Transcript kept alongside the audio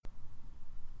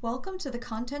Welcome to the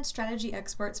Content Strategy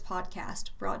Experts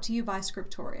podcast, brought to you by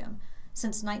Scriptorium.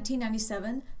 Since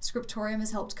 1997, Scriptorium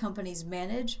has helped companies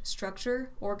manage,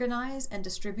 structure, organize, and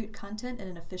distribute content in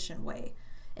an efficient way.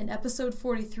 In episode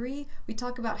 43, we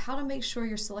talk about how to make sure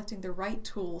you're selecting the right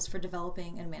tools for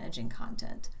developing and managing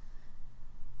content.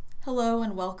 Hello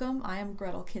and welcome. I am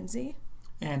Gretel Kinsey.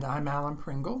 And I'm Alan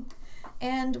Pringle.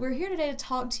 And we're here today to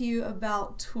talk to you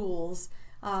about tools.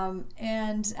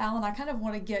 And Alan, I kind of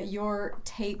want to get your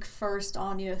take first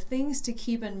on, things to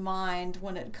keep in mind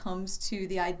when it comes to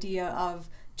the idea of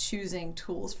choosing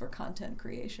tools for content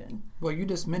creation. Well, you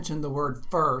just mentioned the word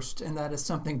first, and that is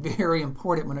something very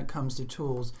important when it comes to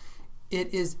tools.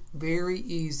 It is very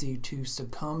easy to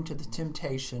succumb to the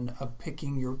temptation of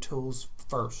picking your tools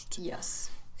first.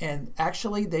 Yes. And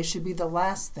actually, they should be the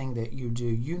last thing that you do.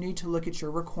 You need to look at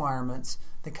your requirements,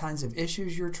 the kinds of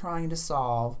issues you're trying to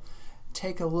solve.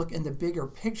 Take a look in the bigger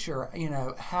picture,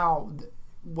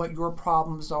 what your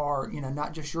problems are,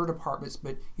 not just your departments,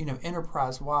 but,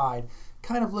 enterprise-wide.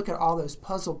 Kind of look at all those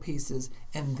puzzle pieces,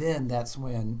 and then that's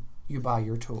when you buy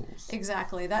your tools.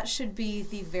 Exactly. That should be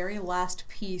the very last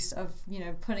piece of,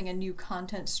 putting a new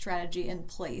content strategy in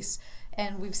place.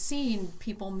 And we've seen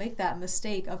people make that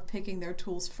mistake of picking their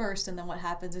tools first, and then what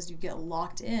happens is you get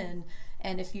locked in,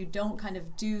 and if you don't kind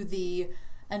of do the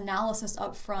analysis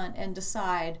up front and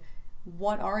decide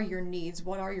what are your needs,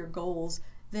 what are your goals,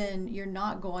 then you're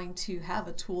not going to have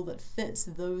a tool that fits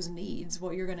those needs.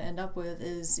 What you're going to end up with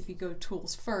is, if you go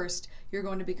tools first, you're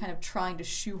going to be kind of trying to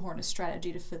shoehorn a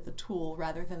strategy to fit the tool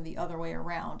rather than the other way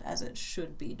around as it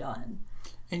should be done.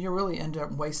 And you really end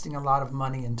up wasting a lot of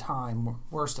money and time,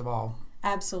 worst of all.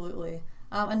 Absolutely.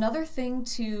 Another thing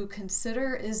to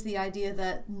consider is the idea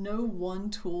that no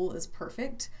one tool is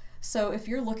perfect. So if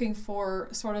you're looking for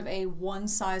sort of a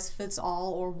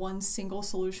one-size-fits-all or one single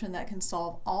solution that can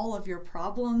solve all of your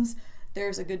problems,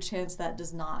 there's a good chance that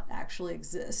does not actually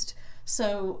exist.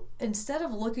 So instead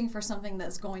of looking for something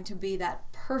that's going to be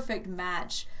that perfect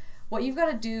match, what you've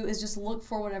got to do is just look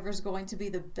for whatever's going to be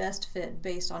the best fit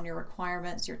based on your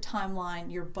requirements, your timeline,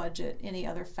 your budget, any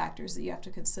other factors that you have to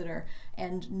consider,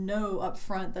 and know up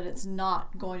front that it's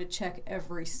not going to check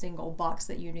every single box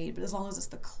that you need, but as long as it's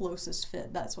the closest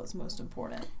fit, that's what's most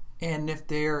important. And if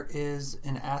there is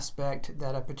an aspect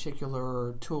that a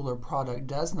particular tool or product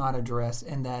does not address,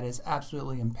 and that is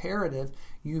absolutely imperative,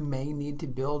 you may need to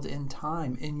build in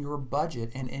time in your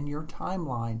budget and in your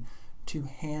timeline to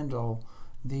handle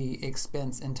the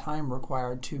expense and time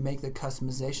required to make the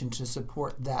customization to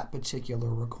support that particular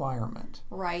requirement.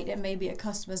 Right. It may be a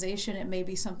customization. It may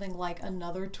be something like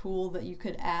another tool that you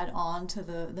could add on to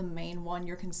the main one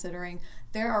you're considering.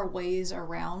 There are ways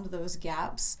around those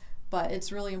gaps, but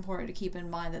it's really important to keep in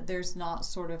mind that there's not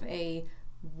sort of a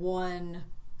one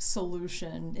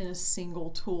solution in a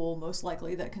single tool, most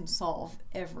likely, that can solve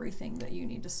everything that you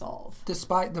need to solve.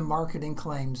 Despite the marketing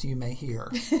claims you may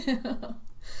hear.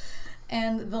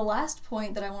 And the last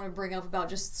point that I want to bring up about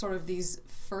just sort of these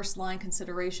first line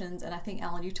considerations, and I think,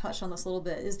 Alan, you touched on this a little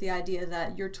bit, is the idea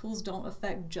that your tools don't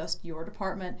affect just your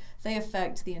department. They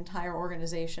affect the entire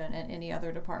organization and any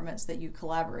other departments that you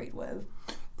collaborate with.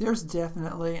 There's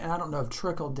definitely, and I don't know if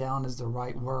trickle down is the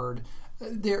right word,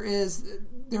 there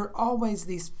are always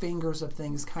these fingers of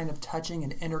things kind of touching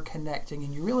and interconnecting,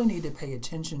 and you really need to pay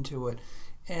attention to it.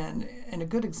 And a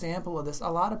good example of this, a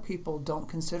lot of people don't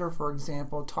consider, for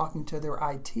example, talking to their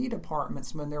IT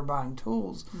departments when they're buying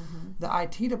tools. Mm-hmm. The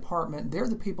IT department, they're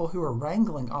the people who are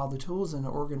wrangling all the tools in the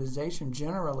organization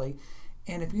generally.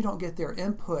 And if you don't get their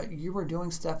input, you are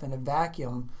doing stuff in a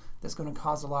vacuum that's going to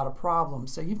cause a lot of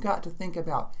problems. So you've got to think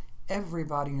about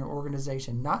everybody in your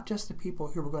organization, not just the people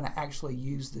who are going to actually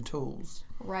use the tools.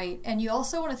 Right. And you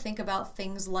also want to think about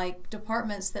things like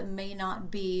departments that may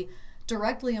not be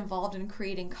directly involved in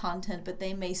creating content, but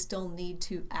they may still need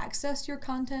to access your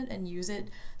content and use it.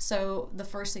 So the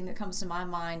first thing that comes to my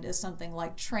mind is something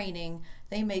like training.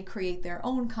 They may create their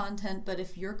own content, but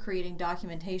if you're creating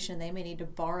documentation, they may need to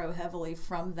borrow heavily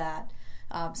from that.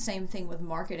 Same thing with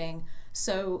marketing.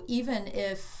 So even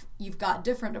if you've got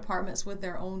different departments with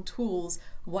their own tools,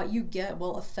 what you get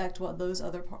will affect what those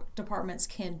other departments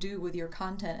can do with your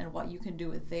content and what you can do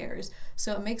with theirs.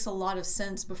 So it makes a lot of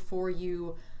sense before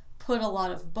you put a lot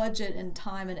of budget and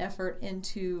time and effort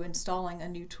into installing a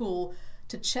new tool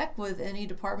to check with any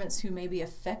departments who may be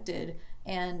affected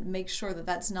and make sure that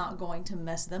that's not going to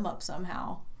mess them up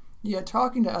somehow. Yeah,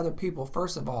 talking to other people,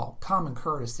 first of all, common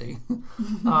courtesy.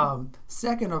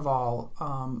 Second of all,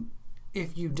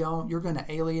 if you don't, you're going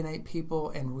to alienate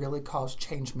people and really cause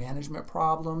change management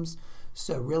problems.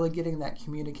 So really getting that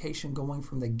communication going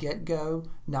from the get-go,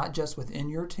 not just within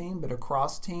your team, but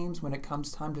across teams when it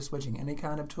comes time to switching any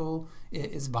kind of tool,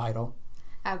 is vital.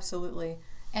 Absolutely.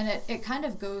 And it kind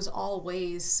of goes all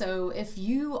ways. So if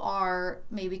you are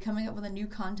maybe coming up with a new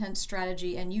content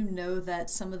strategy and you know that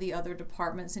some of the other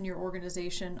departments in your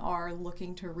organization are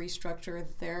looking to restructure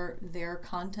their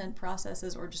content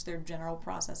processes or just their general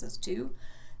processes too,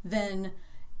 then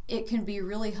it can be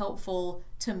really helpful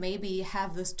to maybe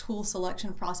have this tool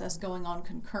selection process going on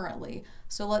concurrently.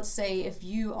 So let's say if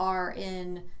you are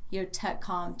in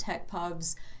TechCom, tech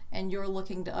pubs, and you're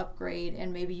looking to upgrade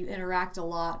and maybe you interact a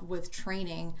lot with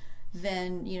training,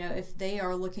 then if they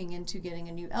are looking into getting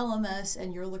a new LMS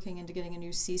and you're looking into getting a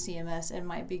new CCMS, it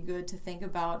might be good to think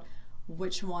about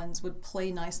which ones would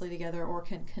play nicely together or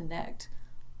can connect.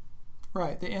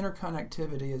 Right, the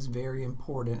interconnectivity is very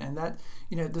important, and that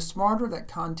the smarter that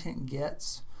content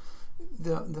gets,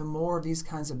 the more of these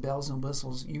kinds of bells and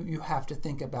whistles you have to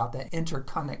think about that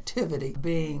interconnectivity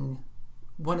being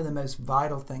one of the most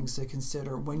vital things to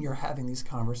consider when you're having these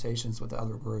conversations with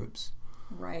other groups.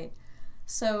 Right.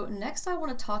 So next I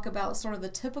want to talk about sort of the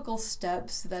typical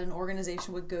steps that an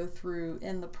organization would go through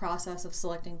in the process of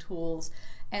selecting tools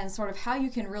and sort of how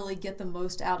you can really get the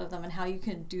most out of them and how you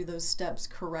can do those steps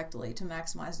correctly to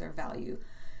maximize their value.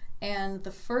 And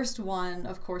the first one,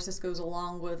 of course, this goes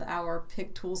along with our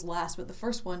pick tools last, but the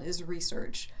first one is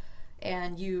research.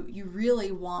 And you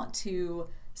really want to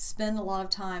spend a lot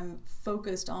of time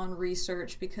focused on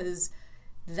research because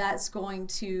that's going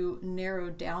to narrow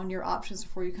down your options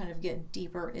before you kind of get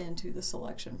deeper into the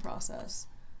selection process.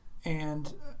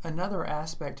 And another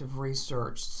aspect of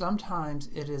research, sometimes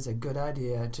it is a good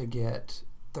idea to get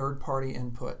third-party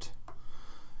input.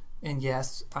 And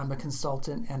yes, I'm a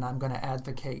consultant and I'm going to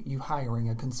advocate you hiring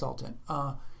a consultant.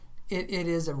 It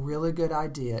is a really good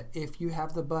idea if you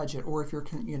have the budget or if you're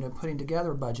putting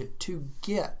together a budget to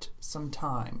get some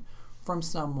time from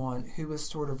someone who is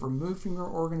sort of removed from your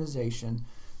organization,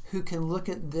 who can look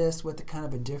at this with a kind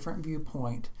of a different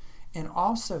viewpoint and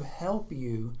also help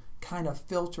you kind of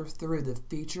filter through the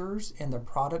features and the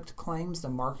product claims, the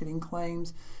marketing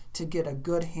claims, to get a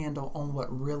good handle on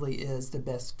what really is the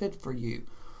best fit for you.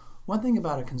 One thing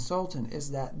about a consultant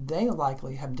is that they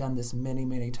likely have done this many,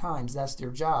 many times. That's their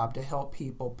job, to help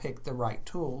people pick the right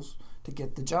tools to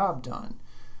get the job done.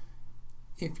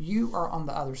 If you are on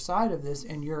the other side of this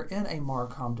and you're in a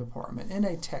Marcom department, in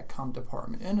a TechCom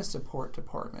department, in a support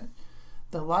department,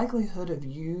 the likelihood of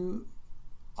you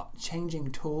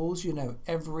changing tools,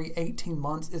 every 18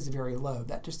 months is very low.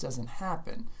 That just doesn't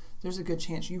happen. There's a good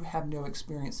chance you have no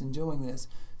experience in doing this.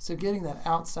 So getting that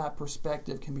outside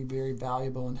perspective can be very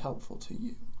valuable and helpful to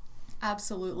you.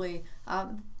 Absolutely.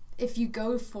 If you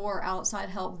go for outside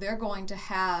help, they're going to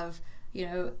have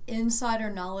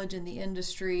insider knowledge in the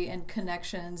industry and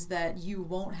connections that you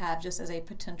won't have just as a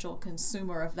potential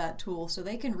consumer of that tool. So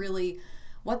they can really,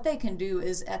 what they can do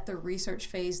is at the research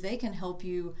phase, they can help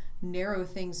you narrow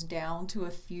things down to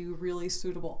a few really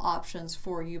suitable options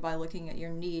for you by looking at your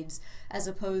needs, as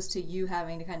opposed to you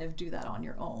having to kind of do that on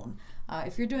your own.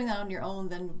 If you're doing that on your own,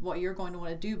 then what you're going to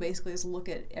want to do basically is look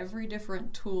at every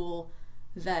different tool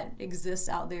that exists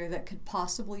out there that could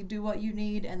possibly do what you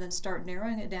need, and then start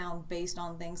narrowing it down based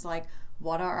on things like,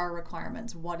 what are our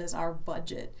requirements, what is our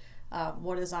budget,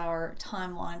 what is our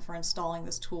timeline for installing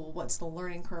this tool, what's the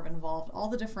learning curve involved, all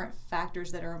the different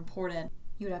factors that are important.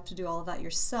 You would have to do all of that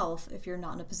yourself if you're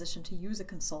not in a position to use a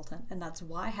consultant, and that's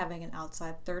why having an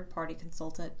outside third-party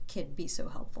consultant can be so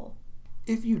helpful.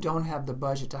 If you don't have the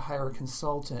budget to hire a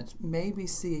consultant, maybe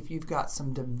see if you've got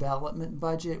some development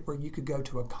budget where you could go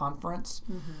to a conference.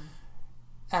 Mm-hmm.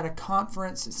 At a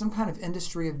conference, some kind of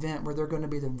industry event where they're going to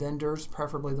be the vendors,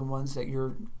 preferably the ones that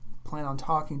you're planning on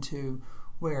talking to,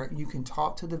 where you can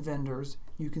talk to the vendors,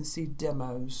 you can see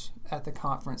demos at the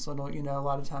conference. A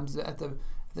lot of times at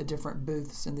the different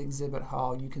booths in the exhibit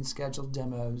hall, you can schedule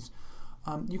demos.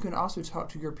 You can also talk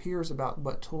to your peers about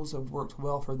what tools have worked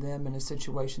well for them in a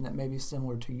situation that may be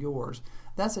similar to yours.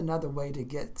 That's another way to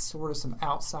get sort of some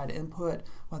outside input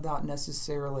without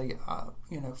necessarily,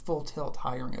 full tilt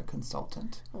hiring a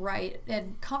consultant. Right,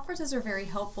 and conferences are very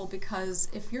helpful because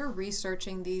if you're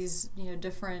researching these,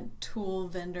 different tool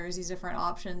vendors, these different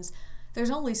options,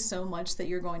 there's only so much that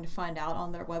you're going to find out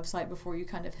on their website before you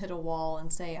kind of hit a wall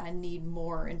and say, I need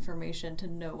more information to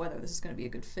know whether this is going to be a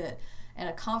good fit. And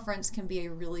a conference can be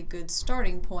a really good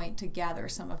starting point to gather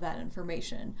some of that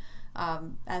information.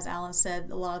 As Alan said,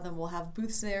 a lot of them will have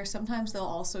booths there. Sometimes they'll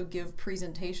also give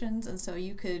presentations, and so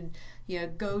you could,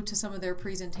 go to some of their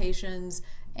presentations,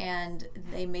 and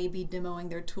they may be demoing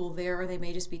their tool there, or they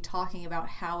may just be talking about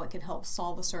how it can help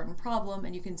solve a certain problem,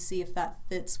 and you can see if that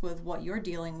fits with what you're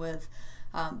dealing with.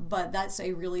 But that's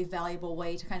a really valuable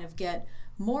way to kind of get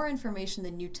more information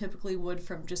than you typically would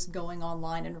from just going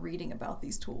online and reading about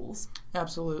these tools.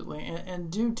 Absolutely.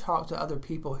 And do talk to other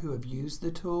people who have used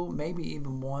the tool, maybe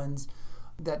even ones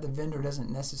that the vendor doesn't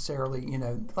necessarily,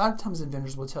 a lot of times the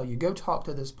vendors will tell you, go talk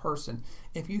to this person.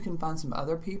 If you can find some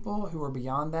other people who are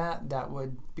beyond that, that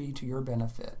would be to your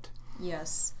benefit.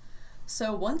 Yes.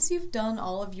 So once you've done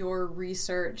all of your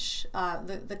research,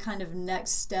 the kind of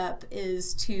next step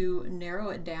is to narrow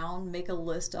it down, make a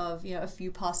list of a few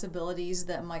possibilities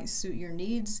that might suit your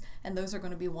needs, and those are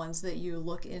going to be ones that you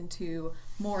look into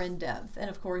more in depth. And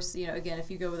of course, again,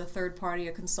 if you go with a third party,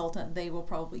 a consultant, they will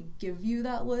probably give you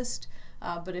that list.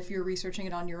 But if you're researching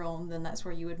it on your own, then that's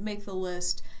where you would make the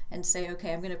list and say,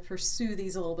 okay, I'm going to pursue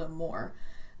these a little bit more.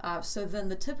 So then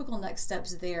the typical next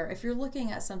steps there, if you're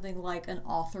looking at something like an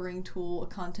authoring tool, a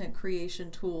content creation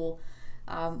tool,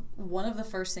 one of the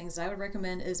first things I would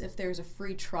recommend is if there's a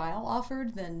free trial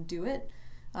offered, then do it.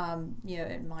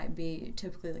 It might be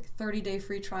typically like a 30-day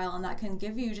free trial, and that can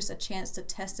give you just a chance to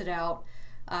test it out,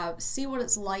 see what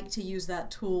it's like to use that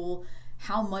tool,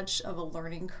 how much of a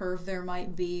learning curve there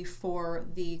might be for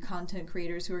the content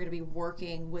creators who are going to be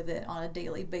working with it on a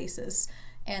daily basis.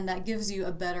 And that gives you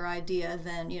a better idea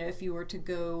than, if you were to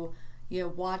go,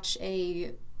 watch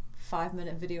a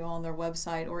 5-minute video on their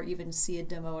website or even see a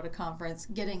demo at a conference.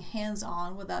 Getting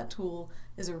hands-on with that tool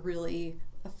is a really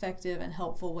effective and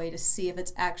helpful way to see if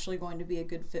it's actually going to be a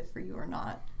good fit for you or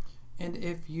not. And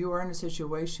if you are in a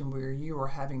situation where you are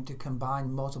having to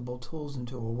combine multiple tools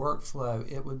into a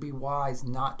workflow, it would be wise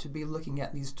not to be looking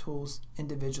at these tools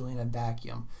individually in a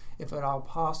vacuum. If at all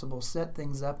possible, set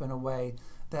things up in a way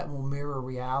that will mirror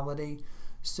reality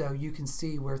so you can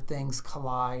see where things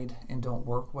collide and don't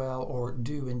work well or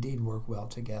do indeed work well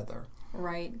together.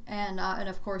 Right. And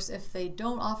of course, if they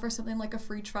don't offer something like a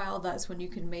free trial, that's when you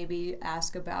can maybe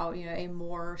ask about, a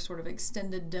more sort of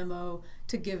extended demo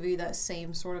to give you that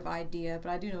same sort of idea.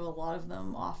 But I do know a lot of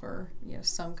them offer,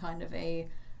 some kind of a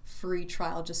free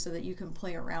trial just so that you can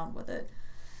play around with it.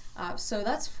 So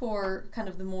that's for kind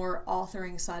of the more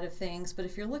authoring side of things. But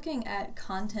if you're looking at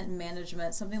content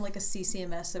management, something like a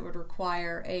CCMS that would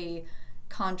require a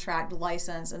contract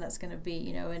license, and that's going to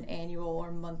be, an annual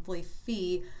or monthly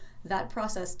fee, that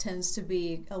process tends to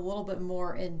be a little bit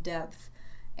more in depth,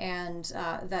 and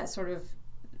that sort of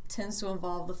tends to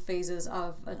involve the phases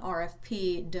of an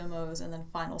RFP, demos, and then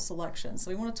final selection.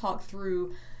 So we want to talk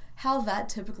through how that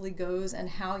typically goes and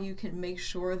how you can make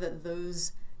sure that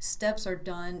those steps are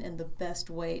done in the best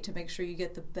way to make sure you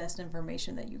get the best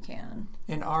information that you can.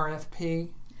 An RFP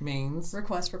means?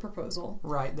 Request for proposal.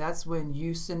 Right. That's when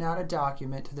you send out a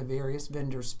document to the various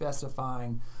vendors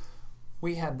specifying,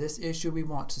 we have this issue, we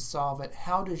want to solve it.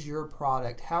 How does your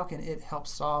product, how can it help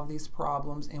solve these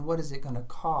problems, and what is it going to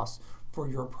cost for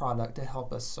your product to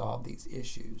help us solve these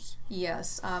issues?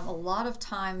 Yes, a lot of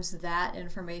times that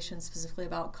information specifically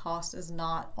about cost is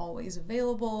not always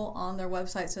available on their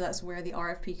website, so that's where the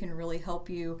RFP can really help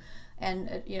you. And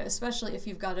especially if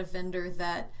you've got a vendor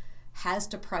that has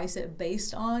to price it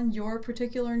based on your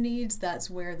particular needs, that's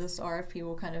where this RFP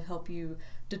will kind of help you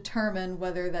determine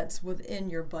whether that's within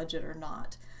your budget or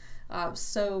not.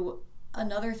 So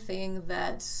another thing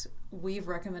that we've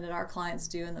recommended our clients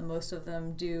do, and that most of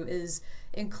them do, is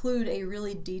include a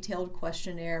really detailed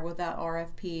questionnaire with that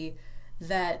RFP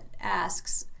that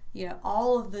asks,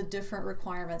 all of the different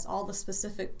requirements, all the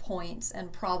specific points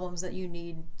and problems that you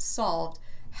need solved.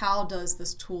 How does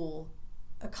this tool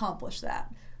accomplish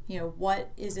that?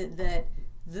 What is it that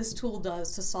this tool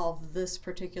does to solve this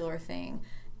particular thing?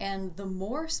 And the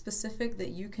more specific that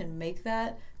you can make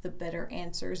that, the better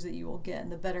answers that you will get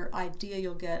and the better idea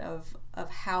you'll get of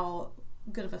how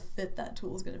good of a fit that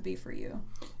tool is going to be for you.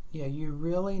 Yeah, you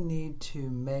really need to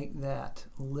make that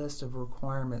list of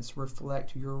requirements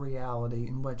reflect your reality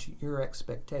and what your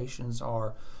expectations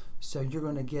are. So you're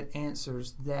going to get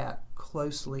answers that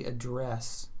closely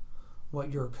address what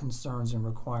your concerns and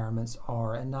requirements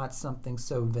are, and not something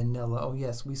so vanilla, oh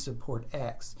yes, we support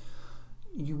X.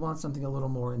 You want something a little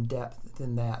more in depth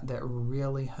than that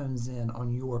really hones in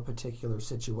on your particular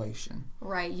situation.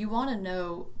 Right. You want to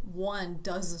know, one,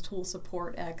 does the tool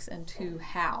support X, and two,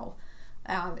 how?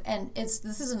 And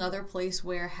this is another place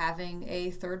where having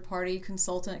a third-party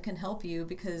consultant can help you,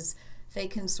 because they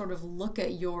can sort of look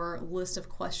at your list of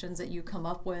questions that you come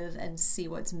up with and see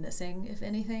what's missing, if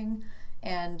anything.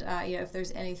 And if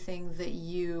there's anything that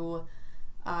you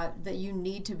that you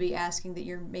need to be asking that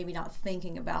you're maybe not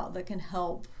thinking about, that can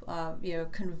help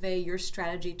convey your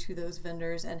strategy to those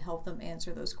vendors and help them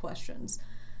answer those questions.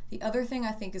 The other thing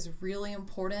I think is really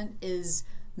important is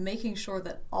making sure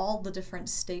that all the different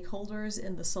stakeholders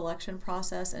in the selection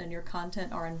process and in your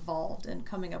content are involved in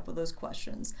coming up with those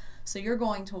questions. So you're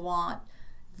going to want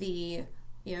the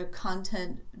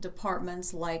content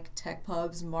departments like tech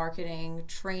pubs, marketing,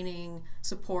 training,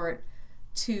 support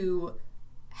to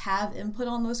have input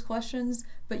on those questions,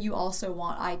 but you also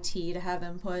want IT to have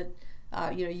input.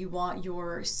 You want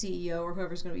your CEO or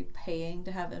whoever's going to be paying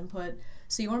to have input.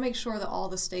 So you want to make sure that all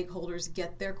the stakeholders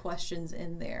get their questions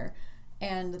in there.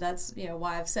 And that's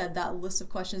why I've said that list of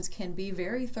questions can be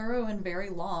very thorough and very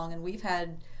long. And we've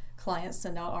had clients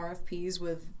send out RFPs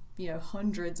with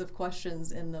hundreds of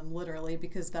questions in them, literally,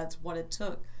 because that's what it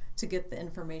took to get the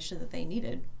information that they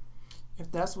needed.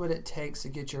 If that's what it takes to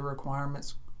get your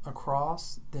requirements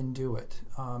across, then do it.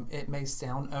 It may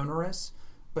sound onerous,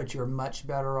 but you're much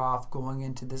better off going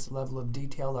into this level of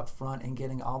detail up front and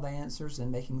getting all the answers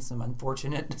and making some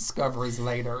unfortunate discoveries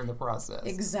later in the process.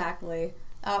 Exactly.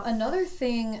 Another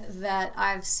thing that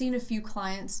I've seen a few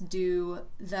clients do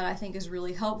that I think is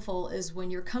really helpful is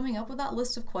when you're coming up with that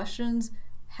list of questions,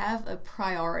 have a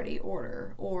priority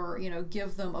order, or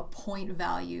give them a point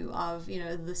value of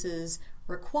this is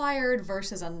required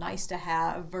versus a nice to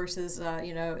have versus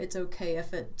it's okay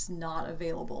if it's not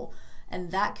available.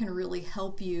 And that can really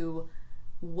help you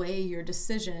weigh your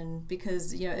decision,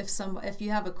 because if you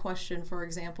have a question, for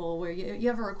example, where you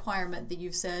have a requirement that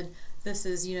you've said this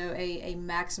is a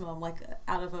maximum, like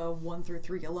out of a 1 through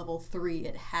 3, a level 3,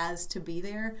 it has to be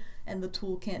there, and the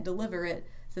tool can't deliver it,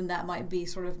 then that might be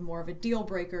sort of more of a deal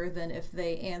breaker than if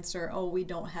they answer, oh, we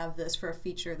don't have this for a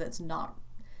feature that's not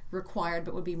required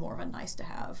but would be more of a nice to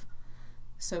have.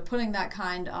 So putting that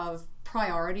kind of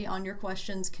priority on your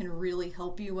questions can really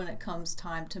help you when it comes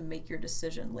time to make your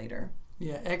decision later.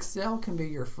 Yeah, Excel can be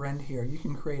your friend here. You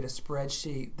can create a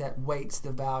spreadsheet that weights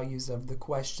the values of the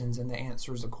questions and the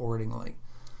answers accordingly.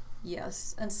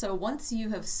 Yes, and so once you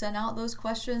have sent out those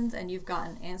questions and you've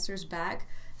gotten answers back,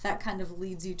 that kind of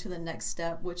leads you to the next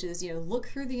step, which is look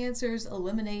through the answers,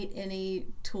 eliminate any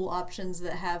tool options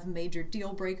that have major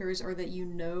deal breakers or that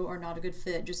are not a good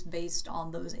fit just based on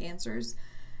those answers.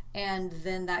 And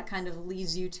then that kind of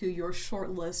leads you to your short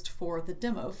list for the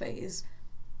demo phase.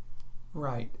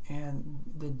 Right, and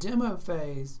the demo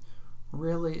phase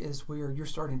really is where you're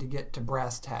starting to get to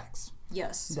brass tacks.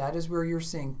 Yes. That is where you're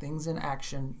seeing things in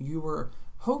action. You are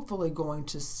hopefully going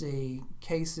to see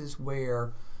cases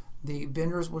where the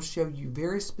vendors will show you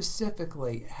very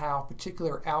specifically how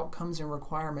particular outcomes and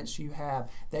requirements you have.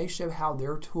 They show how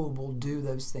their tool will do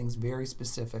those things very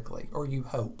specifically, or you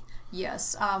hope.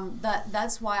 Yes,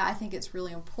 that's why I think it's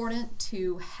really important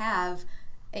to have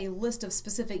a list of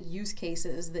specific use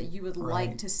cases that you would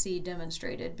like to see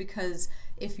demonstrated, because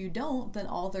if you don't, then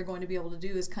all they're going to be able to do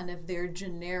is kind of their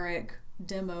generic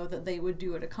demo that they would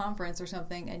do at a conference or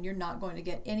something, and you're not going to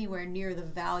get anywhere near the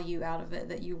value out of it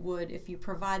that you would if you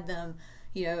provide them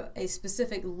a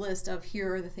specific list of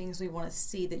here are the things we want to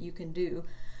see that you can do.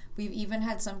 We've even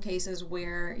had some cases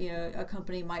where a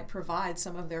company might provide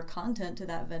some of their content to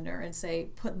that vendor and say,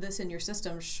 put this in your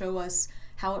system, show us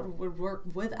how it would work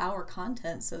with our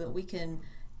content so that we can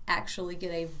actually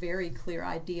get a very clear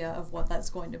idea of what that's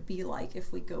going to be like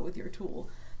if we go with your tool.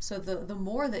 So the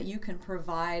more that you can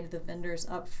provide the vendors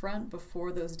up front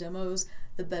before those demos,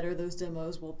 the better those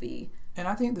demos will be. And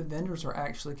I think the vendors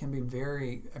can be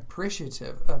very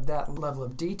appreciative of that level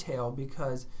of detail,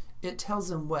 because it tells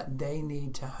them what they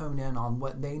need to hone in on,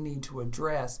 what they need to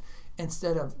address,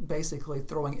 instead of basically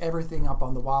throwing everything up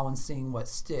on the wall and seeing what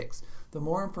sticks. The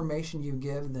more information you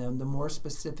give them, the more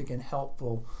specific and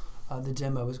helpful the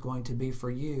demo is going to be for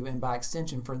you, and by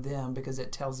extension for them, because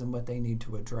it tells them what they need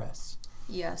to address.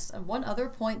 Yes, and one other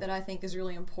point that I think is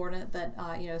really important that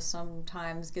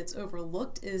sometimes gets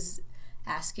overlooked is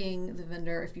asking the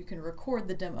vendor if you can record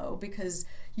the demo, because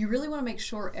you really want to make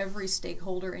sure every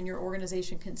stakeholder in your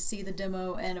organization can see the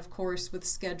demo. And of course, with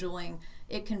scheduling,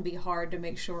 it can be hard to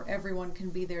make sure everyone can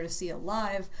be there to see it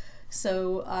live.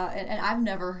 So, and I've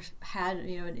never had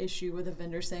an issue with a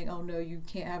vendor saying, "Oh no, you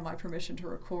can't have my permission to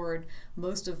record."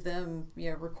 Most of them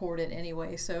record it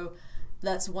anyway. So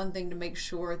that's one thing to make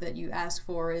sure that you ask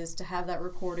for, is to have that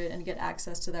recorded and get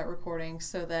access to that recording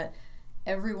so that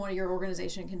everyone in your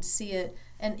organization can see it,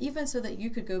 and even so that you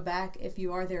could go back if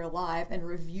you are there live and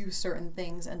review certain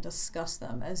things and discuss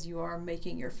them as you are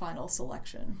making your final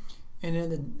selection.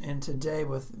 And today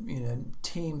with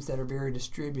teams that are very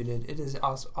distributed, it is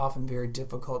often very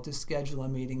difficult to schedule a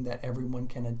meeting that everyone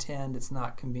can attend. It's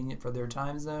not convenient for their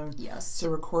time zone. Yes. So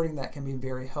recording that can be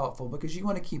very helpful because you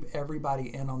want to keep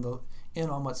everybody in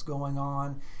on what's going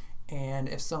on. And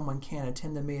if someone can't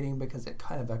attend the meeting because it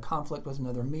kind of a conflict with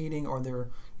another meeting, or they're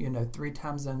 3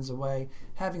 time zones away,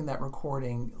 having that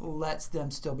recording lets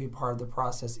them still be part of the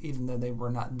process even though they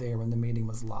were not there when the meeting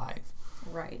was live.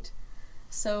 Right.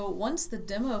 So once the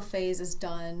demo phase is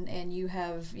done and you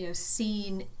have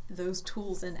seen those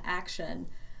tools in action,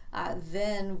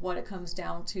 then what it comes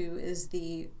down to is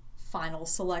the final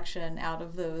selection out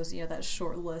of those, that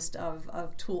short list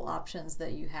of tool options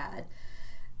that you had.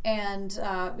 And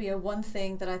one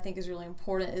thing that I think is really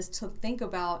important is to think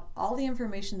about all the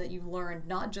information that you've learned,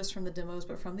 not just from the demos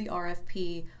but from the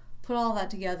RFP. Put all that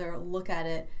together, look at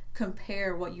it,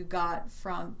 compare what you got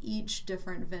from each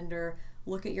different vendor.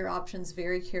 Look at your options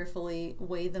very carefully,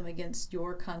 weigh them against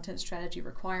your content strategy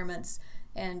requirements,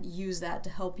 and use that to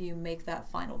help you make that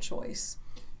final choice.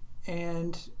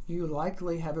 And you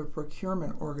likely have a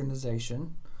procurement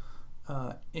organization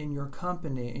in your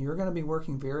company, and you're going to be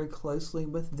working very closely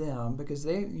with them because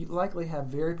they likely have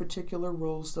very particular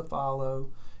rules to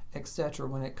follow, etc.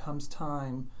 when it comes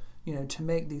time to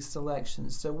make these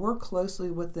selections. So work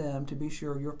closely with them to be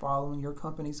sure you're following your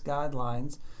company's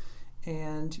guidelines.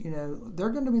 And they're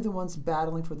going to be the ones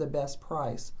battling for the best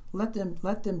price. Let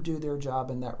them do their job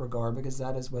in that regard because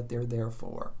that is what they're there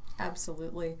for.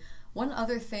 Absolutely. One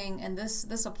other thing, and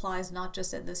this applies not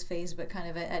just at this phase but kind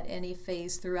of at any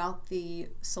phase throughout the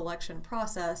selection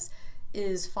process,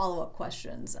 is follow-up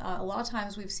questions. A lot of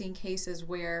times we've seen cases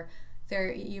where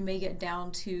you may get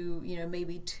down to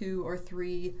maybe 2 or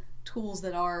 3 tools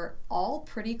that are all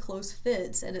pretty close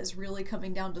fits, and it's really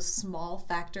coming down to small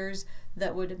factors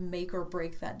that would make or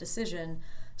break that decision.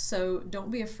 So don't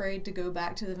be afraid to go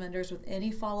back to the vendors with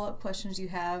any follow-up questions you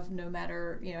have, no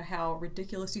matter how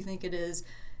ridiculous you think it is.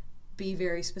 Be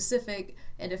very specific,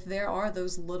 and if there are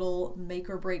those little make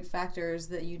or break factors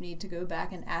that you need to go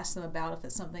back and ask them about, if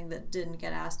it's something that didn't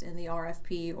get asked in the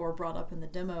RFP or brought up in the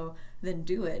demo, then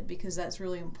do it, because that's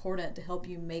really important to help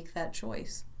you make that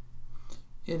choice.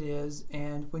 It is,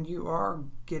 and when you are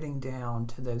getting down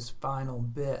to those final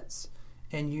bits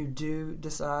and you do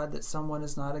decide that someone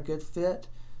is not a good fit,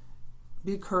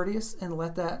 be courteous and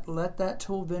let that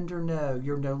tool vendor know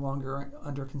you're no longer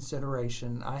under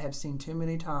consideration. I have seen too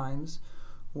many times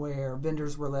where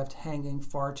vendors were left hanging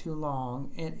far too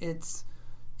long, and it's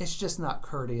just not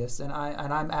courteous. And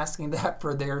I'm asking that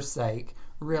for their sake,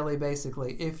 really.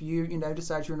 Basically, if you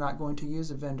decide you're not going to use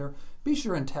a vendor, be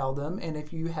sure and tell them. And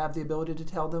if you have the ability to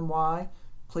tell them why,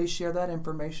 please share that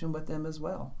information with them as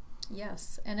well.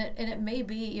 Yes, and it may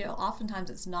be, oftentimes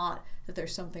it's not that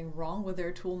there's something wrong with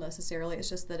their tool necessarily. It's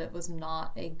just that it was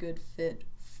not a good fit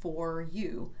for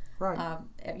you. Right.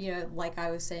 Like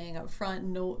I was saying up front,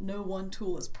 no one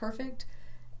tool is perfect,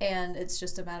 and it's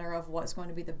just a matter of what's going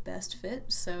to be the best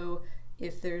fit. So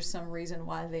if there's some reason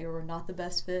why they were not the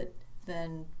best fit,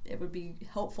 then it would be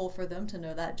helpful for them to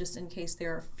know that, just in case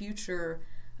there are future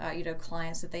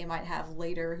clients that they might have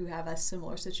later who have a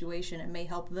similar situation. It may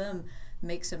help them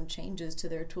make some changes to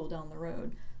their tool down the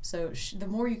road. So the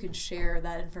more you can share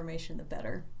that information, the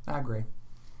better. I agree.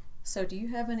 So do you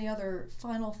have any other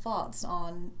final thoughts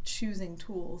on choosing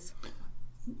tools?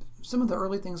 Some of the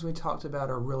early things we talked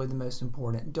about are really the most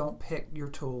important. Don't pick your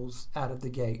tools out of the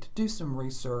gate. Do some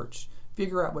research.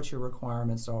 Figure out what your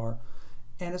requirements are.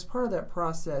 And as part of that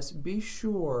process, be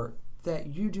sure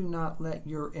that you do not let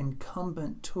your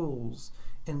incumbent tools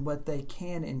and what they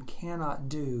can and cannot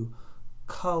do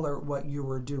color what you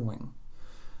are doing.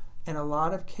 In a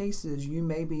lot of cases, you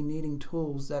may be needing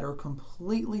tools that are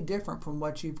completely different from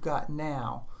what you've got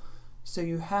now. So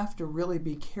you have to really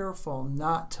be careful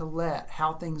not to let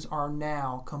how things are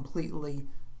now completely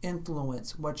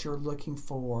influence what you're looking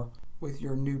for with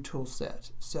your new tool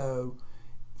set. So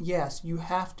yes, you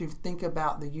have to think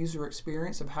about the user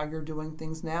experience of how you're doing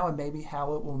things now and maybe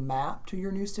how it will map to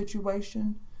your new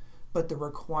situation. But the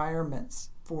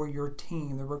requirements for your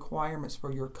team, the requirements for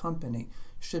your company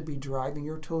should be driving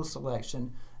your tool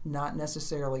selection, not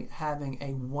necessarily having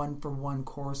a one-for-one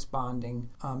corresponding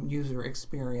user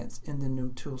experience in the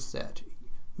new tool set.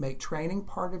 Make training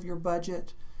part of your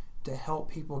budget to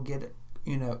help people get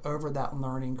over that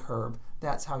learning curve.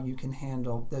 That's how you can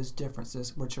handle those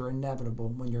differences, which are inevitable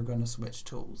when you're going to switch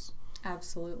tools.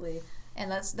 Absolutely. And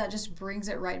that just brings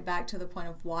it right back to the point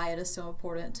of why it is so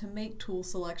important to make tool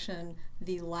selection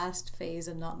the last phase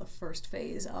and not the first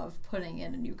phase of putting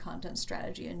in a new content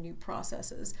strategy and new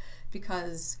processes.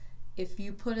 Because if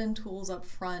you put in tools up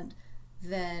front,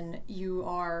 then you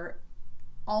are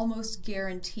almost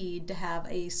guaranteed to have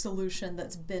a solution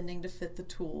that's bending to fit the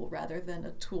tool rather than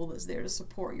a tool that's there to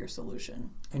support your solution.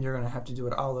 And you're going to have to do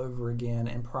it all over again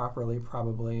and properly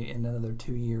probably in another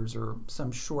 2 years or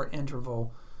some short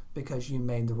interval because you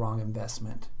made the wrong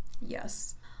investment.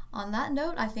 Yes. On that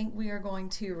note, I think we are going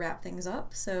to wrap things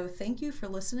up. So thank you for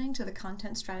listening to the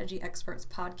Content Strategy Experts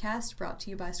podcast brought to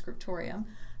you by Scriptorium.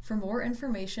 For more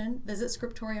information, visit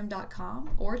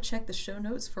scriptorium.com or check the show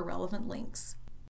notes for relevant links.